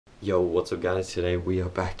Yo, what's up guys? Today we are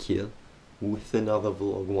back here with another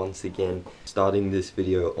vlog once again. Starting this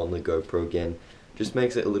video on the GoPro again. Just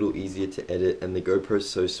makes it a little easier to edit, and the GoPro is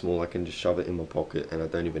so small I can just shove it in my pocket and I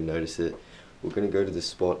don't even notice it. We're gonna go to the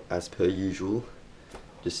spot as per usual.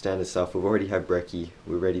 Just standard stuff. We've already had brekky,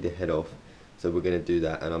 we're ready to head off. So we're gonna do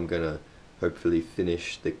that, and I'm gonna hopefully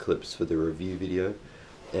finish the clips for the review video.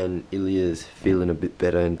 And Ilya's feeling a bit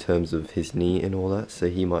better in terms of his knee and all that,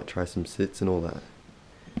 so he might try some sits and all that.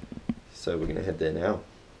 So we're gonna head there now.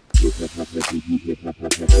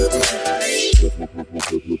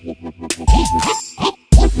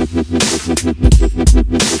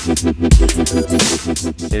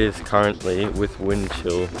 It is currently, with wind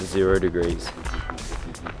chill, 0 degrees.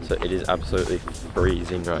 So it is absolutely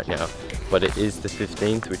freezing right now. But it is the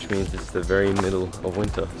 15th, which means it's the very middle of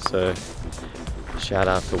winter. So shout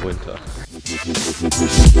out to winter.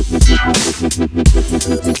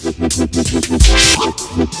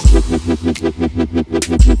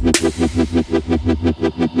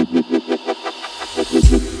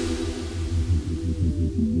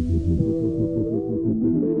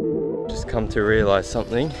 Just come to realize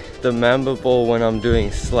something. The mamba ball, when I'm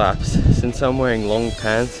doing slaps, since I'm wearing long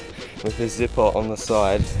pants with a zipper on the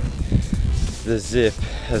side, the zip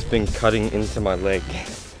has been cutting into my leg.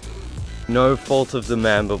 No fault of the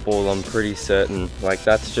mamba ball, I'm pretty certain. Like,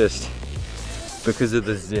 that's just because of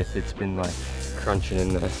the zip, it's been like crunching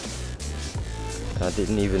in there. I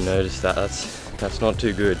didn't even notice that. That's not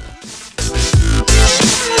too good.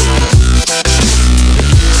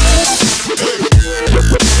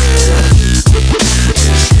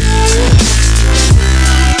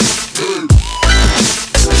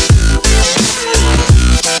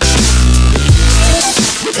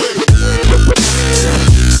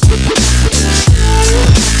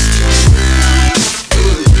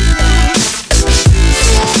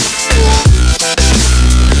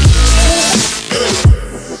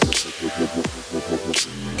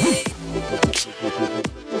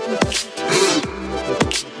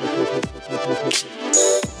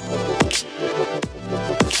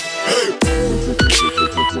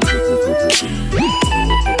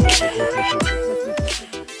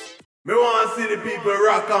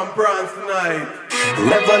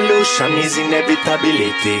 Revolution is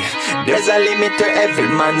inevitability. There's a limit to every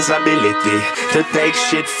man's ability to take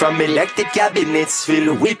shit from elected cabinets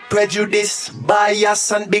filled with prejudice,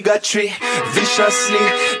 bias and bigotry. Viciously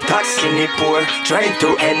taxing the poor, trying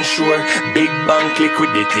to ensure big bank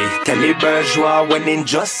liquidity. Tell the bourgeois when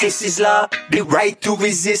injustice is law, the right to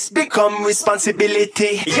resist become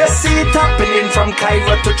responsibility. You see it happening from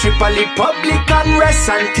Cairo to Tripoli. Public unrest,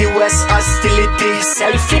 anti-West hostility,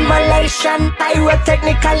 self-immolation,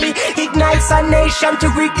 pyrotechnically ignites a nation to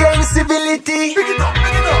regain civility.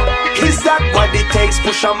 Is that what it takes?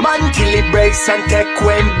 Push a man till he breaks and take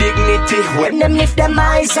away dignity. When them lift them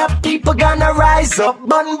eyes up, people gonna rise up.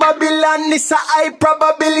 Burn Babylon, it's a high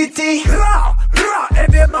probability. Rah, rah,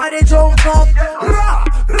 everybody jump up. Rah,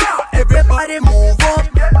 rah, everybody move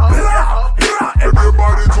up. Rah, rah,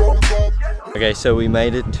 everybody jump up. Okay, so we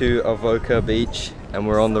made it to Avoca beach and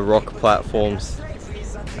we're on the rock platforms.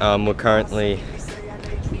 We're currently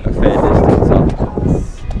a fair distance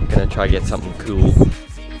up. Gonna try to get something cool.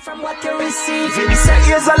 From what you're receiving, so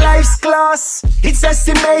here's a life's class. It's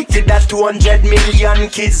estimated that 200 million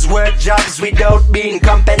kids work jobs without being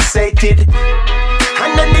compensated.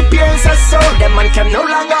 And then the parents are sold them and can no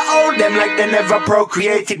longer hold them like they never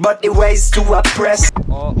procreated. But the ways to oppress.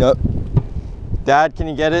 Oh, nope. Dad, can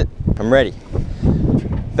you get it? I'm ready.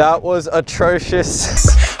 That was atrocious.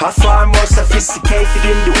 Are far more sophisticated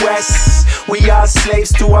in the West. We are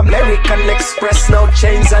slaves to American Express. No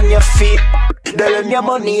chains on your feet. They earn your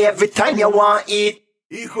money every time you want to eat.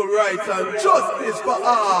 Equal rights and justice for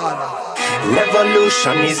all.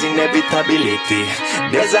 Revolution is inevitability.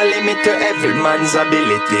 There's a limit to every man's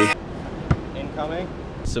ability. Incoming.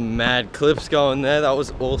 Some mad clips going there. That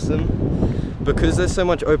was awesome. Because there's so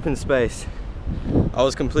much open space, I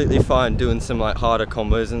was completely fine doing some like harder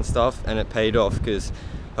combos and stuff, and it paid off because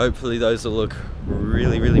hopefully those will look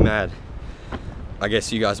really mad. I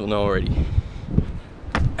guess you guys will know already.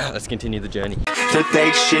 Let's continue the journey. To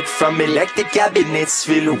take shit from elected cabinets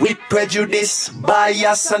filled with prejudice,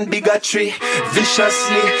 bias and bigotry.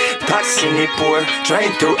 Viciously taxing the poor,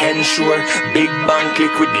 trying to ensure big bank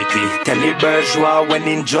liquidity. Tell the bourgeois when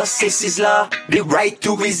injustice is law, the right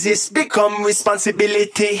to resist become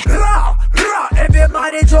responsibility. Rah, rah,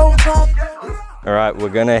 everybody jump up. Alright, we're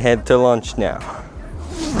gonna head to lunch now.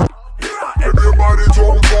 Rah, everybody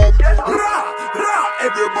jump up. Rah, rah,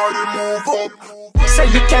 everybody move up. So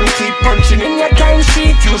you can keep punching in your time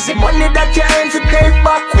sheet, using money that you earn to pay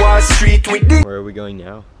back Wall Street with it. Where are we going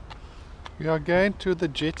now? We are going to the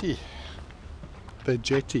jetty. The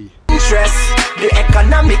jetty. Interest, the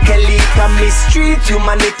economic elite and mistreat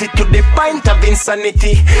humanity to the point of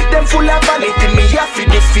insanity. Them full of vanity, me have to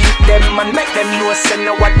defeat them and make them know say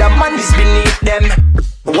no what the man is beneath them.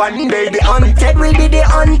 One day the hunted will be the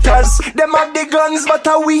hunters. Them have the guns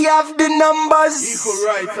but we have the numbers. Equal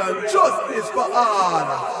rights and justice for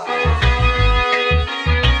all.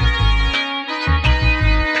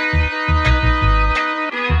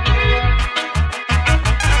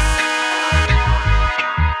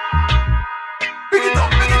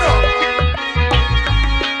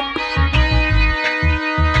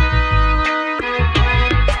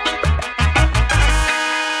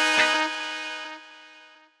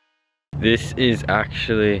 This is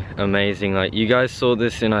actually amazing. Like, you guys saw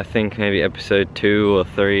this in, I think, maybe episode 2 or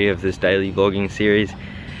 3 of this daily vlogging series.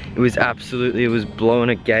 It was blowing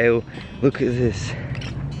a gale. Look at this.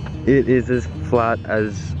 It is as flat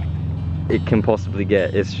as it can possibly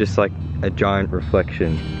get. It's just like a giant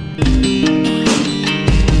reflection.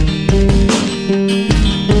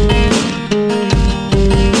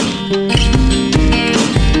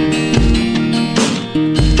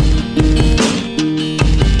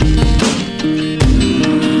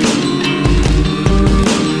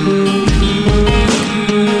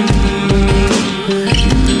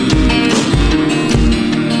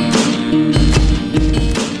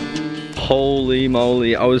 Holy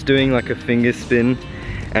moly, I was doing like a finger spin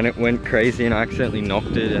and it went crazy and I accidentally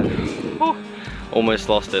knocked it and almost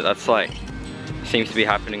lost it. That's like, seems to be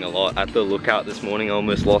happening a lot. At the lookout this morning, I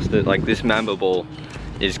almost lost it. Like, this mamba ball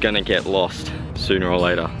is gonna get lost sooner or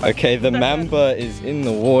later. Okay, the mamba is in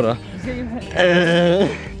the water.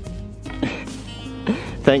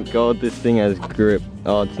 Thank God this thing has grip.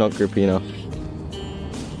 Oh, it's not grippy enough.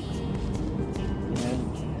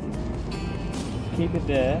 Keep it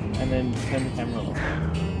there and then turn the camera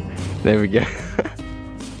off. There we go.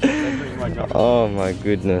 Oh my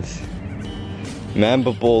goodness.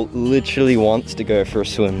 Mamba ball literally wants to go for a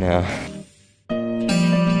swim now.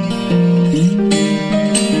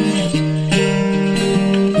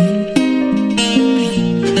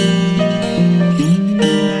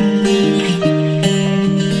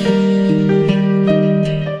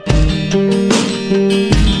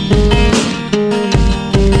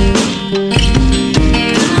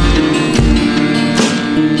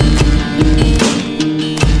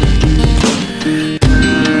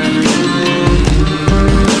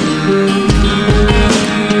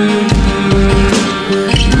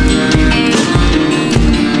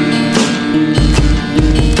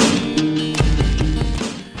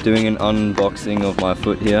 Doing an unboxing of my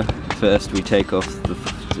foot here. First we take off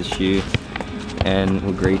the shoe and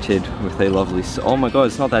we're greeted with a lovely... Oh my god,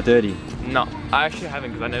 it's not that dirty. No, I actually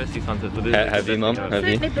haven't because I never see sunsets. But Have you, Mum? Have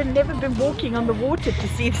you? I've never been walking on the water to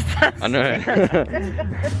see the sunset. I know.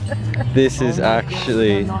 This is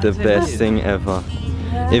actually the best thing ever.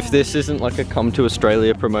 If this isn't like a come to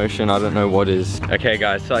Australia promotion, I don't know what is. Okay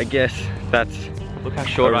guys, so I guess that's look how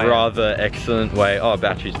short a rather excellent way... Oh,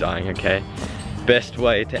 battery's dying, okay. Best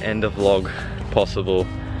way to end a vlog possible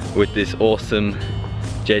with this awesome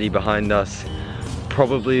jetty behind us.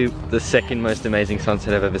 Probably the second most amazing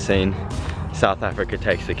sunset I've ever seen. South Africa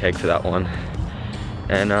takes the cake for that one.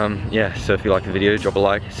 And yeah, so if you like the video, drop a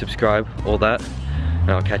like, subscribe, all that. And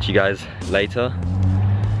I'll catch you guys later.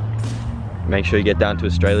 Make sure you get down to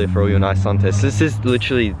Australia for all your nice sunsets. This is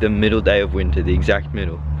literally the middle day of winter, the exact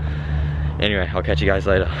middle. Anyway, I'll catch you guys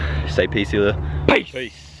later. Stay peace, Peace.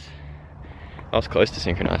 Peace. I was close to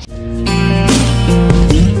synchronized.